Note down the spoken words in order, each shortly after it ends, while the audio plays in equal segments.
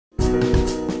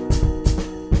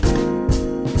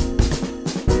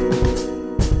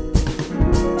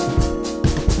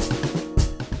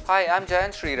Hi, I'm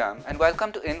Jayan Sriram, and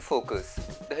welcome to In Focus,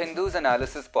 the Hindus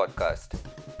Analysis Podcast.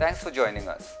 Thanks for joining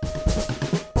us.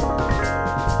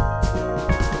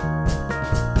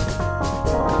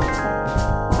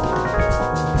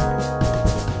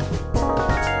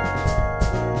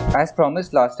 As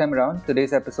promised last time around,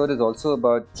 today's episode is also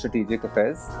about strategic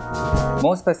affairs.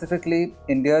 More specifically,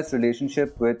 India's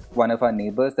relationship with one of our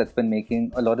neighbors that's been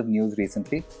making a lot of news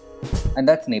recently, and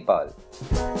that's Nepal.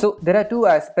 So, there are two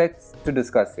aspects to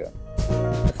discuss here.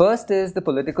 The first is the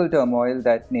political turmoil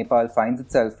that Nepal finds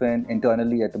itself in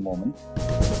internally at the moment.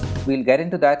 We'll get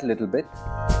into that a little bit,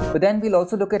 but then we'll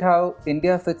also look at how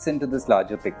India fits into this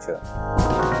larger picture,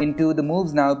 into the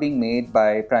moves now being made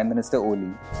by Prime Minister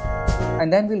Oli.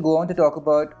 And then we'll go on to talk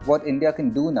about what India can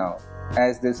do now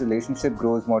as this relationship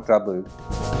grows more troubled,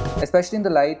 especially in the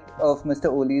light of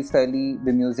Mr. Oli's fairly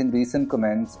bemusing recent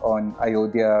comments on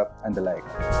Ayodhya and the like.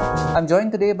 I'm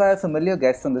joined today by a familiar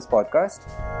guest on this podcast.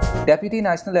 Deputy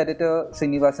National Editor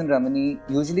Srinivasan Ramani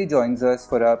usually joins us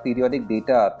for our periodic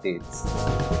data updates,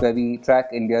 where we track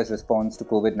India's response to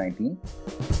COVID-19.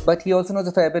 But he also knows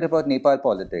a fair bit about Nepal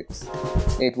politics.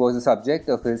 It was the subject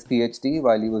of his PhD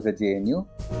while he was at JNU.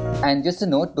 And just a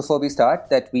note before we start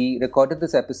that we recorded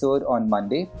this episode on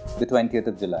Monday, the 20th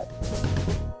of July.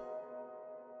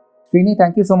 Srini,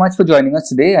 thank you so much for joining us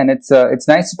today, and it's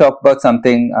nice to talk about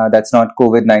something that's not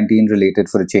COVID-19 related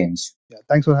for a change. Yeah,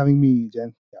 thanks for having me,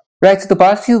 Jen. Yeah. Right, so the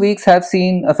past few weeks have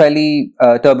seen a fairly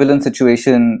turbulent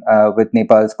situation with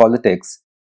Nepal's politics,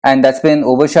 and that's been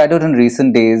overshadowed in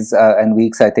recent days and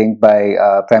weeks, I think, by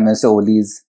Prime Minister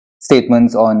Oli's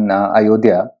statements on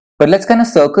Ayodhya. But let's kind of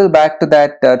circle back to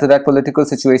that political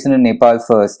situation in Nepal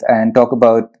first and talk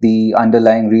about the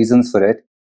underlying reasons for it,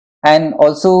 and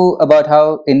also about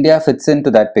how India fits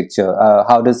into that picture.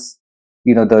 How does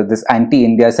this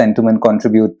anti-India sentiment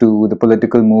contribute to the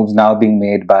political moves now being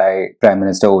made by Prime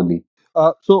Minister Oli?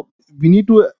 So we need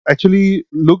to actually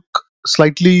look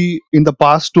slightly in the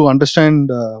past to understand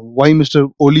why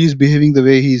Mr. Oli is behaving the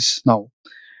way he is now.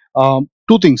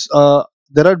 Two things.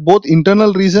 There are both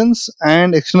internal reasons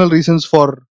and external reasons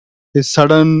for his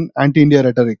sudden anti-India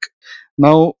rhetoric.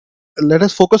 Now, let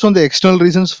us focus on the external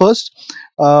reasons first.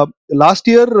 Last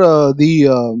year,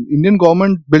 the Indian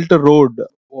government built a road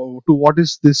to what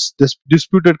is this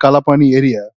disputed Kalapani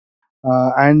area.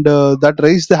 And that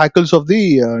raised the hackles of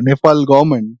the Nepal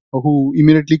government, who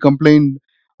immediately complained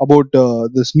about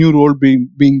this new road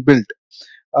being built.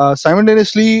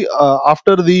 Simultaneously,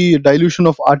 after the dilution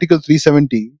of Article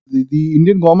 370, the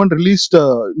Indian government released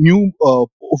a new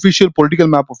official political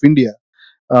map of India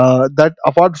that,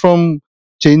 apart from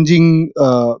changing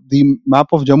the map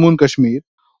of Jammu and Kashmir,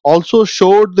 also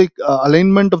showed the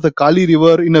alignment of the Kali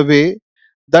River in a way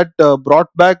that brought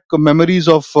back memories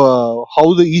of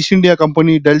how the East India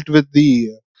Company dealt with the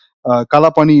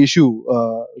Kalapani issue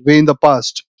way in the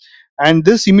past. And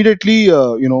this immediately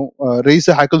raised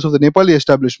the hackles of the Nepali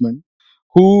establishment,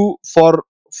 who for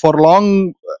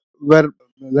long were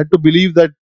led to believe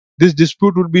that this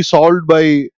dispute would be solved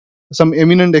by some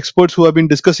eminent experts who have been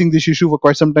discussing this issue for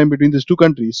quite some time between these two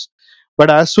countries. But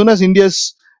as soon as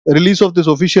India's release of this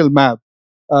official map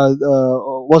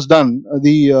was done,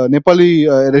 the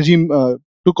Nepali regime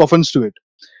took offense to it.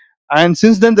 And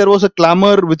since then, there was a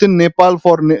clamor within Nepal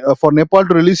for Nepal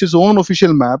to release its own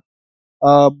official map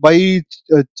by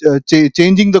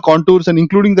changing the contours and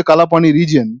including the Kalapani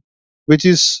region, which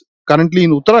is currently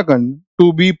in Uttarakhand,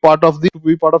 to be part of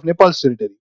Nepal's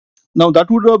territory. Now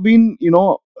that would have been,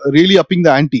 really upping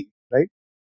the ante, right?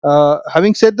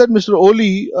 Having said that, Mr.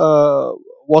 Oli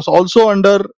was also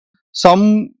under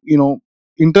some,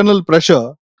 internal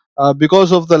pressure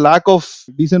because of the lack of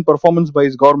decent performance by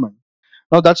his government.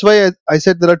 Now that's why I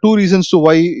said there are two reasons to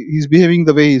why he's behaving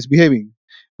the way he's behaving.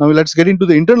 Now let's get into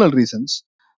the internal reasons.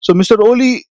 So Mr.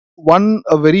 Oli won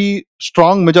a very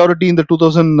strong majority in the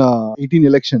 2018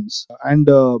 elections, and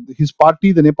his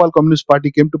party, the Nepal Communist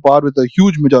Party, came to power with a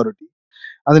huge majority.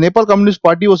 And the Nepal Communist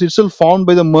Party was itself formed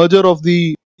by the merger of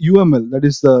the UML, that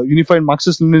is the Unified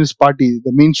Marxist-Leninist Party,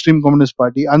 the mainstream Communist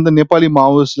Party, and the Nepali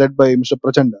Maoists led by Mr.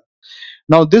 Prachanda.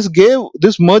 Now,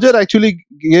 this merger actually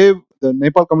gave the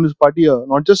Nepal Communist Party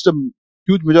not just a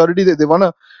huge majority; they won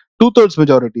a two-thirds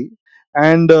majority,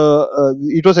 and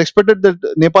it was expected that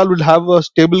Nepal will have a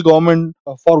stable government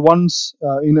for once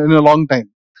in a long time.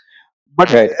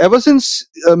 But Right. ever since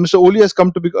Mr. Oli has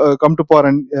come to power,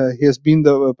 and he has been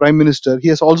the prime minister, he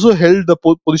has also held the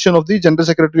position of the general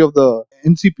secretary of the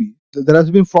NCP. There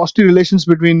has been frosty relations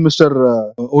between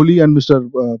Mr. Oli and Mr.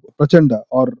 Prachanda,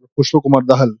 or Pushpa Kumar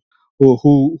Dahal,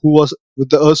 who was with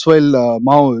the erstwhile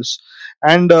Maoists.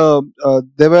 And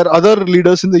there were other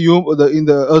leaders in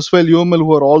the erstwhile UML who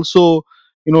were also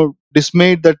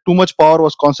dismayed that too much power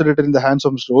was concentrated in the hands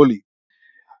of Mr. Oli,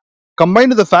 combined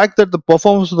with the fact that the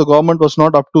performance of the government was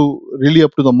not really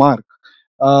up to the mark.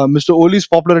 Mr. Oli's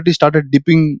popularity started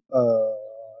dipping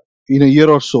in a year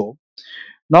or so.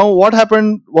 Now, what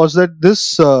happened was that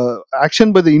this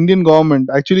action by the Indian government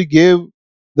actually gave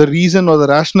the reason or the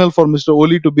rationale for Mr.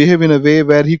 Oli to behave in a way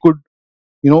where he could,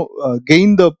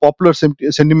 gain the popular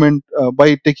sentiment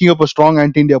by taking up a strong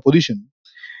anti-India position.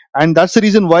 And that's the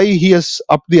reason why he has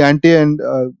upped the ante. And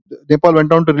Nepal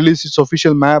went on to release its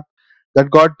official map that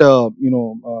got,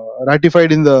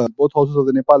 ratified in the both houses of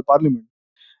the Nepal Parliament.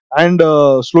 And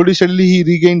slowly, steadily, he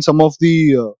regained some of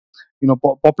the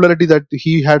popularity that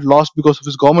he had lost because of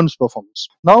his government's performance.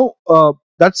 Now,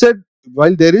 that said,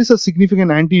 while there is a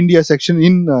significant anti-India section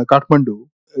in Kathmandu,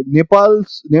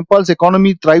 Nepal's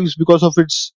economy thrives because of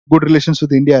its good relations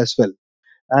with India as well.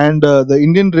 And the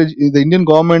Indian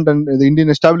government and the Indian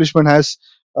establishment has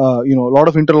a lot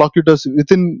of interlocutors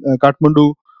within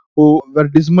Kathmandu who were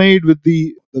dismayed with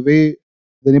the way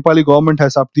the Nepali government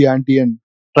has upped the ante and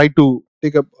tried to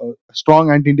take up a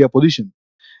strong anti-India position.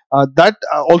 That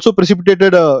also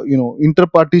precipitated a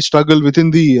inter-party struggle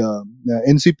within the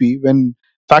NCP when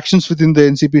factions within the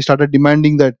NCP started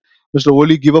demanding that Mr.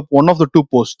 Oli give up one of the two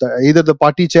posts, either the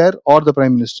party chair or the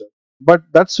prime minister. But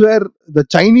that's where the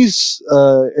Chinese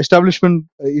establishment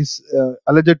is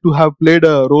alleged to have played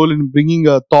a role in bringing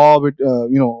a thaw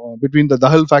between the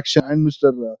Dahal faction and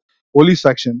Mr. Oli's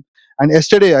faction. And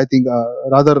yesterday, I think,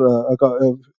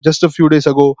 just a few days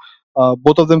ago,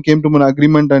 both of them came to an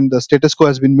agreement, and the status quo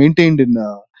has been maintained in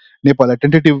Nepal. A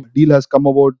tentative deal has come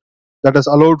about that has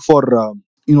allowed for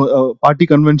a party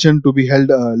convention to be held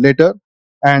later,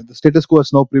 and the status quo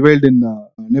has now prevailed in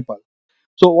Nepal.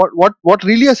 So what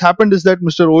really has happened is that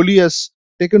Mr. Oli has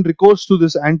taken recourse to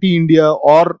this anti-India,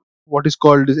 or what is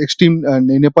called this extreme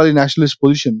Nepali nationalist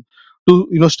position,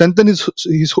 to strengthen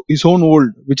his own hold,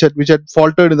 which had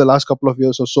faltered in the last couple of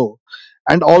years or so.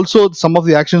 And also some of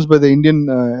the actions by the Indian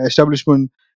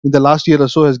establishment in the last year or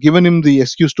so has given him the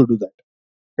excuse to do that.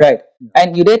 Right.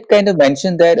 And you did kind of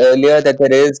mention that earlier that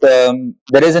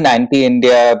there is an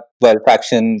anti-India, well,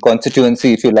 faction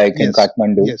constituency, if you like, in Yes,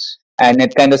 Kathmandu, yes, and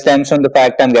it kind of stems from the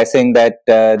fact, I'm guessing, that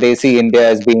they see India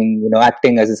as being,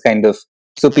 acting as this kind of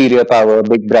superior power,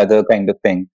 big brother kind of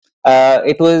thing.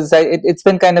 It's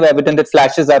been kind of evident. It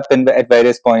flashes up at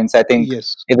various points. I think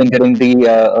yes, even during the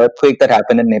earthquake that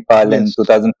happened in Nepal in yes,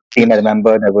 2015, I yes.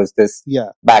 remember there was this Yeah,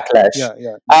 backlash. yeah,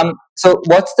 yeah, yeah. So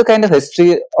what's the kind of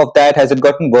history of that? Has it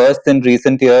gotten worse in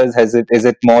recent years? Is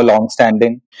it more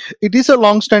long-standing? It is a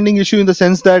long-standing issue in the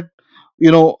sense that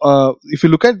if you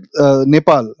look at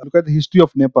Nepal, look at the history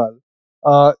of Nepal.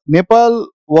 Nepal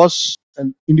was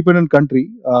an independent country.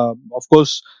 Of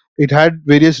course, it had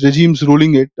various regimes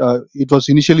ruling it. It was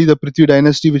initially the Prithvi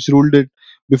dynasty which ruled it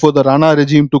before the Rana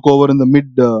regime took over in the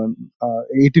mid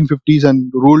 1850s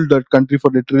and ruled that country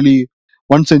for literally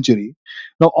 1 century.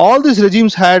 Now, all these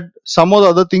regimes had some or the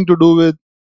other thing to do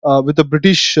with the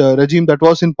British regime that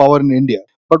was in power in India.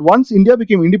 But once India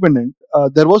became independent,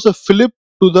 there was a fillip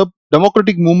to the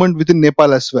democratic movement within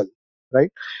Nepal as well.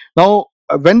 Right now,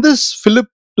 when this fillip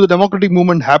to the democratic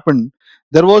movement happened,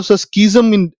 there was a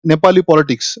schism in Nepali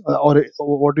politics, or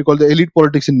what we call the elite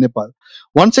politics in Nepal.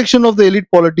 One section of the elite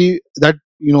polity that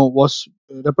was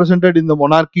represented in the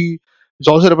monarchy, which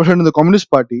also represented in the Communist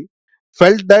Party,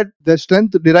 felt that their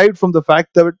strength derived from the fact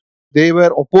that they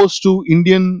were opposed to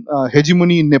Indian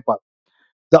hegemony in Nepal.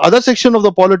 The other section of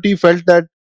the polity felt that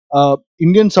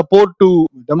Indian support to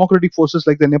democratic forces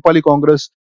like the Nepali Congress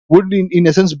would, in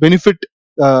essence, benefit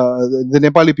the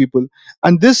Nepali people.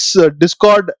 And this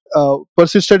discord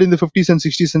persisted in the 50s and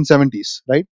 60s and 70s,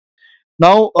 right?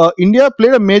 Now, India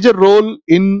played a major role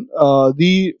in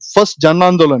the first Jan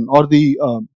Andolan, or the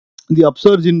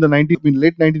upsurge in the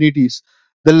late 1980s,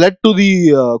 that led to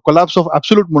the collapse of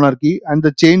absolute monarchy and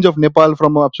the change of Nepal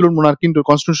from absolute monarchy into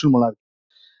constitutional monarchy.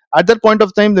 At that point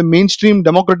of time, the mainstream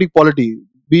democratic polity,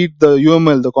 be it the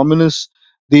UML, the communists,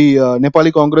 the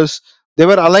Nepali Congress, they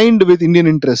were aligned with Indian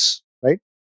interests, right?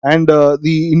 And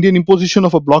the Indian imposition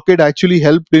of a blockade actually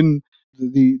helped in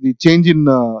the change in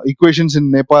equations in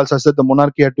Nepal, such that the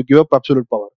monarchy had to give up absolute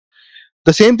power.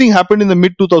 The same thing happened in the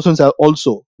mid 2000s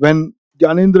also, when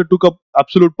Gyanendra took up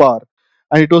absolute power.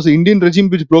 And it was the Indian regime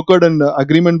which brokered an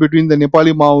agreement between the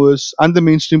Nepali Maoists and the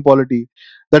mainstream polity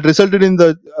that resulted in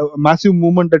the massive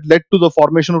movement that led to the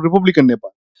formation of Republican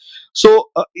Nepal. So,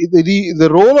 the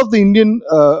role of the Indian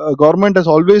government has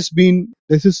always been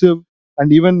decisive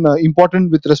and even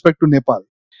important with respect to Nepal.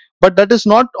 But that is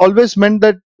not always meant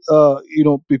that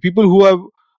people who have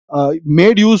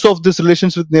made use of this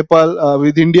relations with Nepal,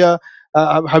 with India,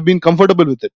 have been comfortable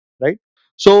with it, right?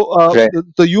 So Right.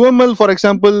 the UML, for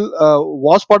example,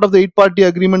 was part of the eight-party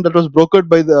agreement that was brokered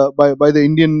by the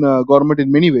Indian government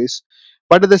in many ways.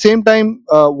 But at the same time,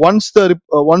 once the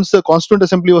Constituent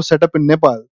Assembly was set up in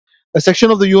Nepal, a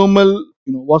section of the UML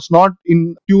was not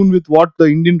in tune with what the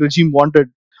Indian regime wanted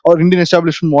or Indian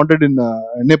establishment wanted in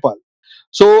Nepal.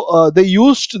 So they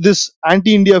used this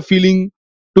anti-India feeling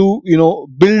to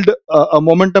build a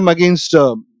momentum against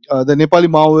the Nepali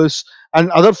Maoists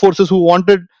and other forces who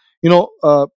wanted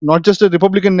not just a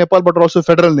Republican Nepal but also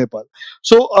federal Nepal.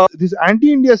 So this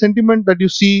anti-India sentiment that you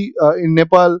see in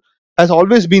Nepal has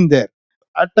always been there.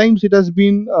 At times it has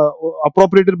been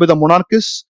appropriated by the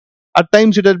monarchists. At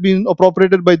times it has been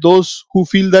appropriated by those who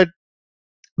feel that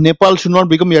Nepal should not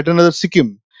become yet another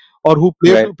Sikkim, or who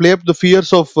Right. play up the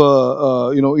fears of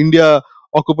India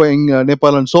occupying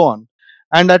Nepal and so on.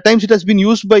 And at times it has been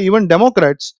used by even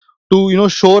Democrats to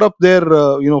shore up their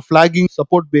flagging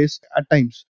support base at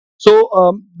times.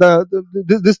 So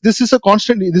this is a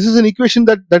constant. This is an equation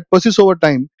that persists over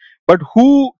time. But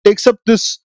who takes up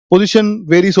this position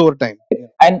varies over time. Yeah.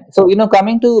 And so,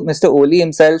 coming to Mr. Oli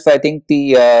himself, I think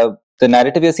the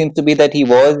narrative here seems to be that he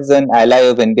was an ally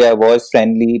of India, was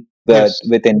friendly Yes.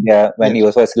 with India when he Yes.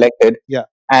 was first elected, Yeah.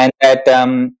 and that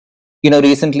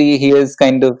recently he is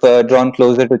kind of drawn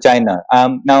closer to China.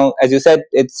 Now, as you said,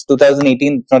 it's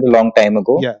 2018; it's not a long time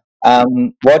ago. Yeah.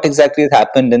 What exactly has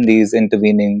happened in these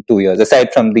intervening 2 years,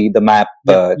 aside from the map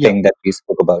Yeah. Yeah. thing that we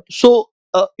spoke about? So,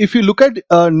 if you look at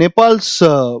Nepal's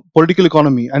political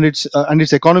economy and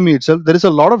its economy itself, there is a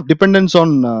lot of dependence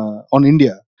on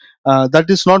India. That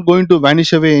is not going to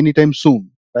vanish away anytime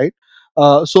soon, right?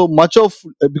 So much of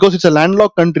because it's a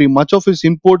landlocked country, much of its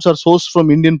imports are sourced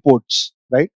from Indian ports,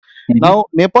 right? Hmm. Now,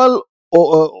 Nepal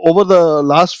over the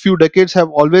last few decades have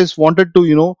always wanted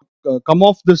to come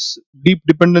off this deep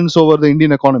dependence over the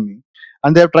Indian economy,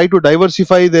 and they have tried to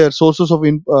diversify their sources of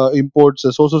imports,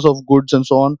 sources of goods, and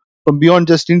so on from beyond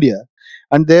just India.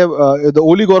 And the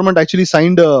Oli government actually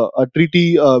signed a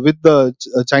treaty with the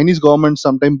Chinese government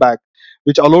some time back,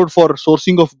 which allowed for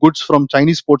sourcing of goods from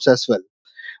Chinese ports as well.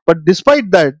 But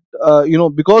despite that,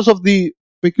 because of the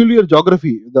peculiar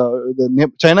geography,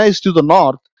 China is to the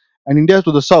north and India is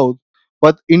to the south,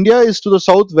 but India is to the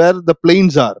south where the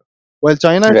plains are, while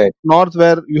China is Right. north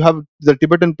where you have the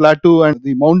Tibetan plateau and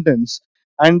the mountains,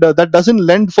 and that doesn't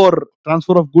lend for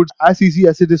transfer of goods as easy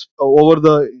as it is over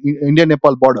the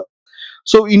India-Nepal border.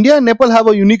 So India and Nepal have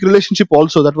a unique relationship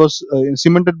also that was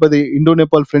cemented by the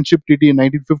Indo-Nepal Friendship Treaty in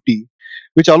 1950,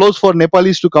 which allows for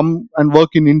Nepalis to come and work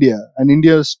in India and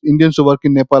Indians to work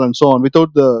in Nepal and so on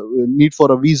without the need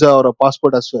for a visa or a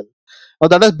passport as well. Now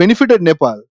that has benefited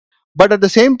Nepal, but at the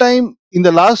same time, in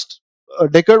the last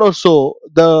decade or so,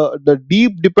 the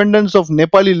deep dependence of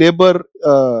Nepali labor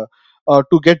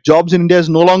to get jobs in India is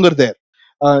no longer there.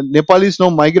 Nepalis now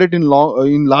migrate in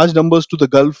large numbers to the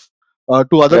Gulf, to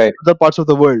Right. other parts of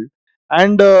the world,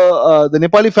 and the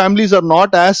Nepali families are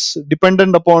not as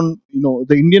dependent upon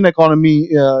the Indian economy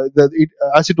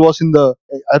as it was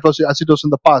as it was in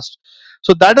the past.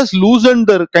 So that has loosened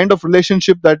the kind of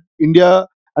relationship that India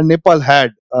and Nepal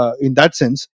had in that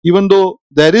sense, even though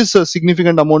there is a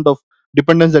significant amount of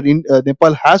dependence that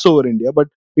Nepal has over India, but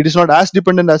it is not as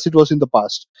dependent as it was in the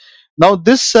past. Now,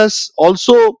 this has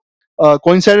also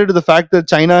coincided with the fact that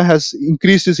China has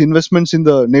increased its investments in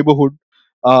the neighborhood.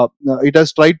 It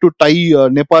has tried to tie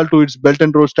Nepal to its Belt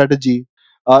and Road strategy.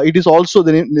 It is also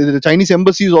the Chinese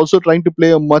embassy is also trying to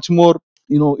play a much more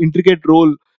intricate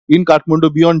role in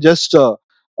Kathmandu beyond just the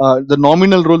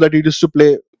nominal role that it used to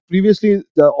play previously.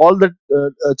 All that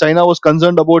China was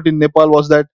concerned about in Nepal was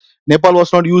that Nepal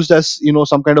was not used as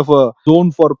some kind of a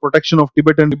zone for protection of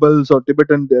Tibetan rebels or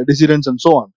Tibetan dissidents and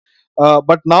so on.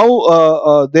 But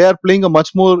now they are playing a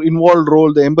much more involved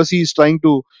role. The embassy is trying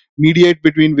to mediate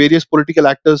between various political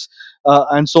actors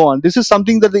and so on. This is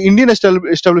something that the Indian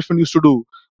establishment used to do,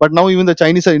 but now even the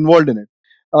Chinese are involved in it.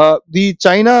 The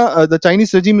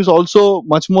Chinese regime is also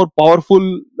much more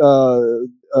powerful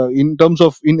in terms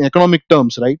of in economic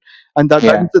terms, right? And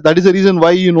Yeah. that is the reason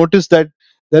why you notice that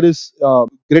there is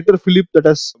greater Philip that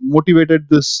has motivated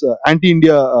this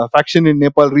anti-India faction in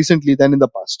Nepal recently than in the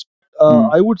past.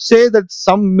 Mm. I would say that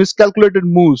some miscalculated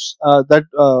moves that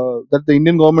the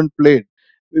Indian government played,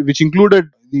 which included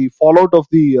the fallout of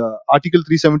the Article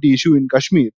 370 issue in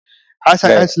Kashmir, Right.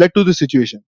 has led to this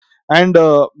situation. And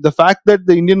the fact that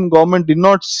the Indian government did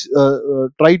not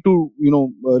try to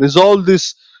resolve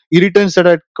this irritants that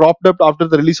had cropped up after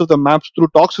the release of the maps through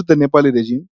talks with the Nepali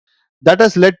regime, that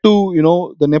has led to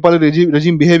the Nepali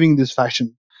regime behaving in this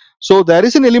fashion. So there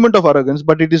is an element of arrogance,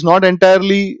 but it is not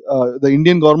entirely the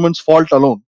Indian government's fault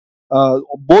alone.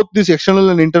 Both these external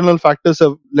and internal factors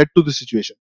have led to the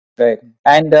situation. Right.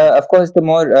 And of course, the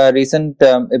more recent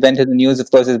event in the news,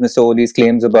 of course, is Mr. Oli's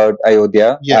claims about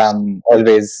Ayodhya. Yes. Yes.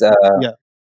 Always, Yeah.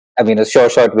 I mean, a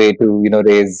short way to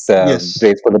Yes.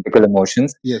 raise political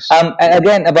emotions. Yes. And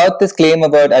again, about this claim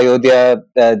about Ayodhya,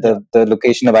 Yeah. the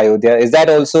location of Ayodhya, is that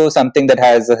also something that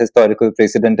has a historical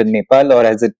precedent in Nepal, or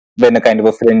has it been a kind of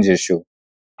a fringe issue?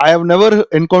 I have never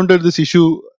encountered this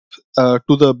issue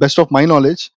to the best of my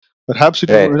knowledge. Perhaps it,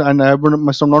 Right. and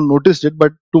must have not noticed it,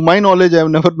 but to my knowledge, I have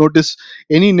never noticed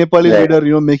any Nepali Right.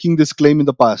 leader, making this claim in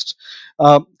the past.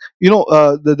 Uh,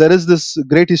 there is this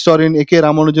great historian A.K.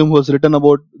 Ramanujam who has written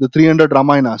about the 300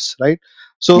 Ramayanas, right?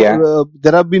 So Yeah.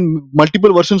 there have been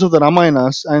multiple versions of the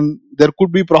Ramayanas, and there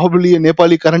could be probably a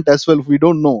Nepali current as well. We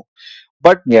don't know,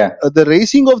 but Yeah. the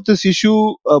raising of this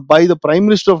issue by the Prime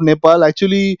Minister of Nepal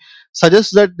actually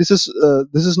suggests that this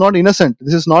is not innocent.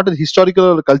 This is not a historical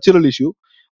or cultural issue,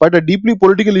 but a deeply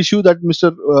political issue that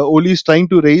Mr. Oli is trying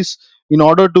to raise in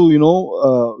order to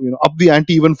up the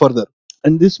ante even further.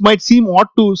 And this might seem odd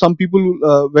to some people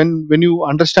when you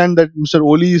understand that Mr.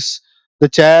 Oli is the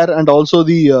chair and also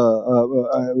the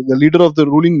leader of the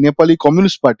ruling Nepali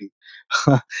Communist Party.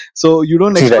 So you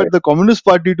don't Right. expect the Communist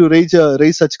Party to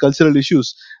raise such cultural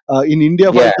issues. In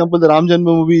India, for Yeah. example, the Ram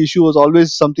Janmabhoomi issue was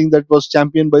always something that was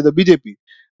championed by the BJP,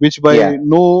 which by Yeah.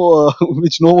 no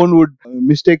which no one would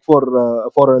mistake for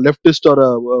a leftist or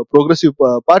a progressive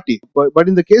party. But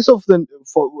in the case of the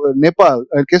for Nepal,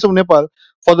 case of Nepal,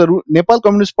 for the Nepal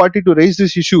Communist Party to raise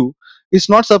this issue is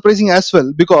not surprising as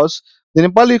well, because the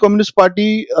Nepali Communist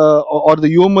Party or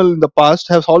the UML in the past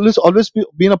has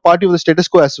been a party of the status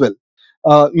quo as well.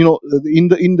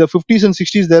 In the 50s and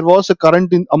 60s, there was a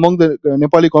current among the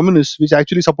Nepali communists which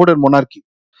actually supported monarchy.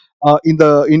 In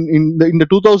the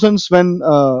 2000s, when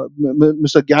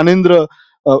Mr. Gyanendra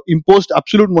imposed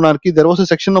absolute monarchy, there was a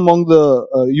section among the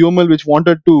UML which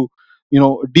wanted to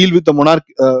deal with the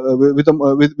monarchy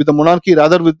with the monarchy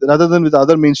rather than with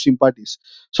other mainstream parties.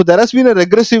 So there has been a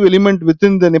regressive element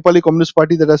within the Nepali Communist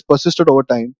Party that has persisted over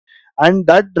time, and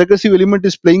that regressive element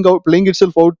is playing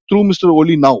itself out through Mr.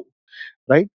 Oli now,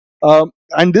 right?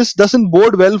 And this doesn't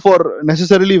bode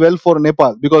necessarily well for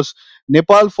Nepal, because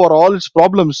Nepal, for all its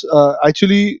problems,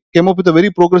 actually came up with a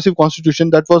very progressive constitution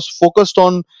that was focused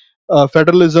on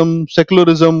federalism,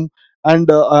 secularism, and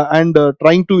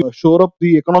trying to shore up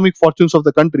the economic fortunes of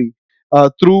the country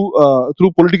through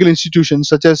political institutions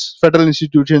such as federal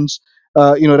institutions,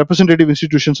 representative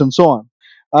institutions, and so on.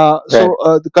 Right.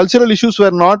 The cultural issues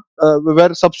were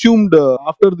subsumed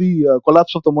after the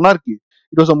collapse of the monarchy.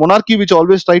 It was a monarchy which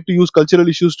always tried to use cultural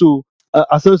issues to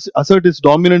assert its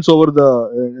dominance over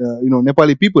the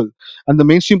Nepali people, and the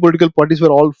mainstream political parties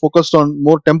were all focused on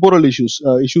more temporal issues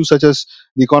such as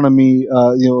the economy,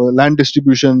 land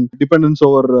distribution, dependence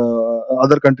over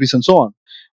other countries, and so on.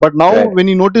 But now, Right. when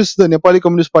you notice the Nepali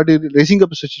Communist Party raising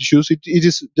up such issues, it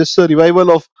is just a revival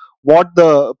of what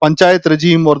the panchayat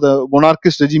regime or the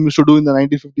monarchist regime used to do in the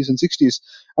 1950s and 60s,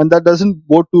 and that doesn't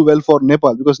bode too well for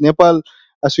Nepal, because Nepal,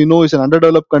 as we know, is an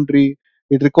underdeveloped country.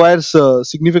 It requires a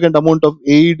significant amount of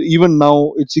aid. Even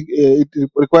now, it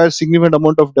requires significant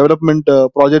amount of development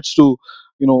projects to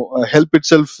help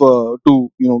itself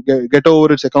to get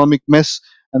over its economic mess,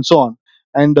 and so on.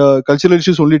 And cultural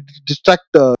issues only distract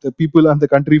the people and the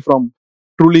country from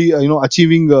truly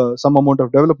achieving some amount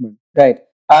of development. Right.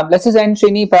 Let's just end,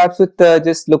 Srini, perhaps with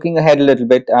just looking ahead a little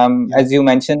bit. Yeah. As you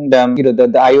mentioned,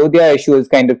 the Ayodhya issue has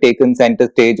kind of taken center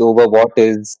stage over what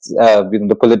is,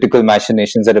 the political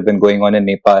machinations that have been going on in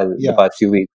Nepal the Yeah. past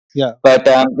few weeks. Yeah. But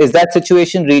is that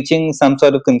situation reaching some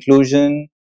sort of conclusion?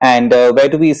 And where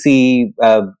do we see,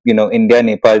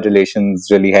 India-Nepal relations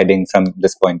really heading from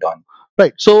this point on?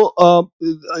 Right. So,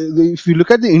 if you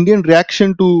look at the Indian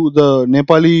reaction to the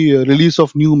Nepali release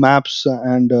of new maps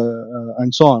and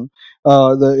so on,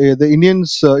 the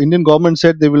Indian government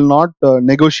said they will not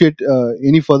negotiate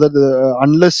any further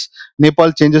unless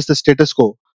Nepal changes the status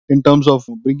quo in terms of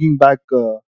bringing back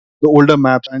the older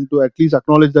maps, and to at least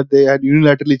acknowledge that they had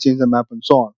unilaterally changed the map and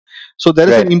so on. So there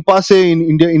is an Right. impasse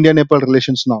in India-Nepal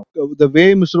relations now. The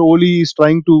way Mr. Oli is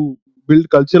trying to build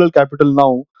cultural capital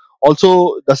now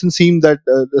also doesn't seem to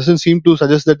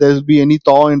suggest that there will be any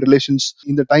thaw in relations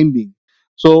in the time being.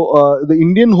 So the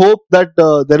Indian hope that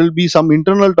there will be some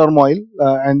internal turmoil,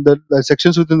 and that the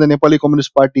sections within the Nepali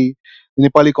Communist Party, the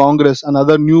Nepali Congress, and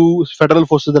other new federal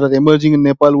forces that are emerging in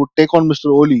Nepal would take on Mr.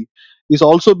 Oli, is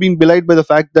also being belied by the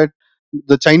fact that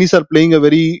the Chinese are playing a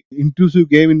very intrusive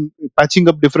game in patching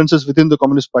up differences within the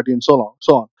Communist Party, and so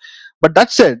on. But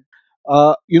that said,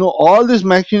 all these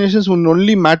machinations will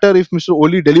only matter if Mr.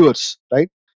 Oli delivers, right?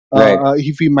 Right.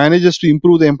 if he manages to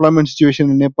improve the employment situation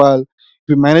in Nepal, if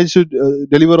we manage to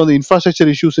deliver on the infrastructure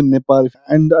issues in Nepal,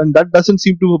 and that doesn't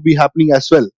seem to be happening as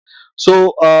well.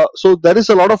 So there is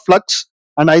a lot of flux,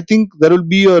 and I think there will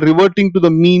be a reverting to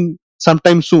the mean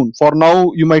sometime soon. For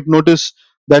now, you might notice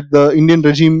that the Indian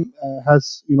regime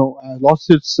has lost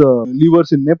its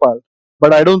levers in Nepal,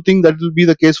 but I don't think that will be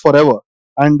the case forever.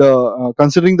 And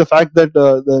considering the fact that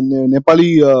the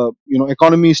Nepali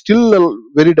economy is still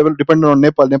very dependent on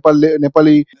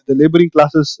Nepali, the laboring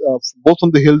classes, both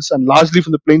from the hills and largely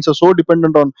from the plains, are so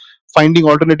dependent on finding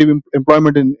alternative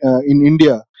employment in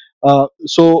India.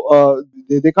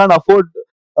 They can't afford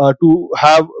to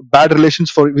have bad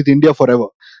relations with India forever.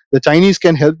 The Chinese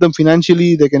can help them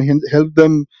financially, they can help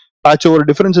them patch over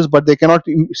differences, but they cannot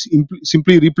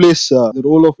simply replace the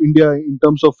role of India in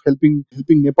terms of helping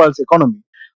Nepal's economy.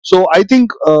 So I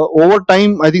think over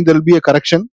time, I think there will be a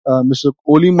correction. Mr.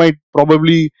 Oli might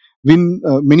probably win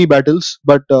many battles,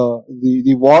 but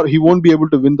the war, he won't be able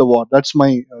to win the war. That's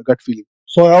my gut feeling.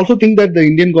 So I also think that the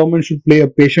Indian government should play a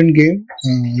patient game.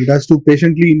 It has to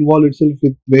patiently involve itself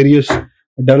with various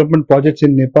development projects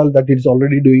in Nepal that it is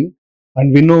already doing,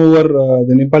 and win over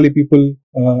the Nepali people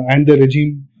and the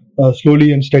regime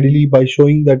slowly and steadily by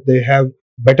showing that they have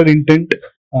better intent,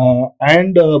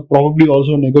 and probably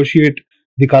also negotiate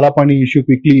the Kalapani issue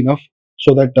quickly enough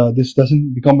so that this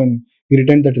doesn't become an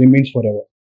irritant that remains forever.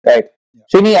 Right.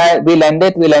 Srini, we'll end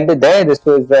it there. This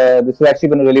was actually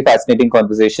been a really fascinating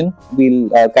conversation. We'll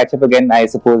catch up again, I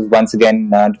suppose, once again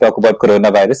to talk about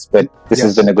coronavirus. But this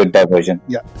has been a good diversion.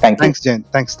 Yeah. Thank you. Thanks, Jen.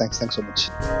 Thanks so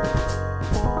much.